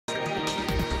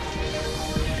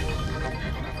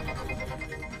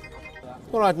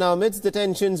All right, now, amidst the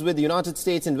tensions with the United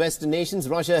States and Western nations,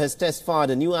 Russia has test-fired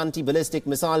a new anti-ballistic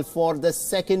missile for the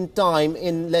second time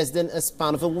in less than a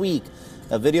span of a week.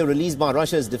 A video released by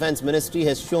Russia's defense ministry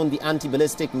has shown the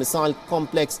anti-ballistic missile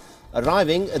complex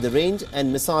arriving at the range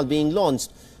and missile being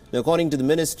launched. Now, according to the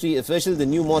ministry official, the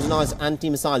new modernized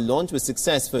anti-missile launch was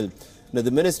successful. Now,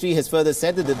 the ministry has further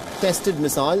said that the tested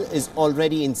missile is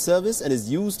already in service and is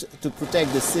used to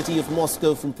protect the city of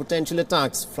Moscow from potential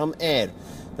attacks from air.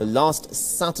 Last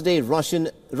Saturday,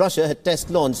 Russia had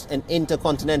test-launched an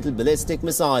intercontinental ballistic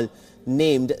missile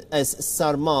named as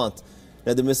Sarmat.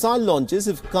 Now, the missile launches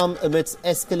have come amidst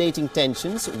escalating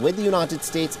tensions with the United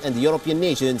States and the European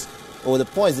nations over the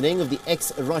poisoning of the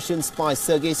ex-Russian spy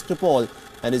Sergei Skripal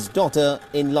and his daughter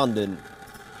in London.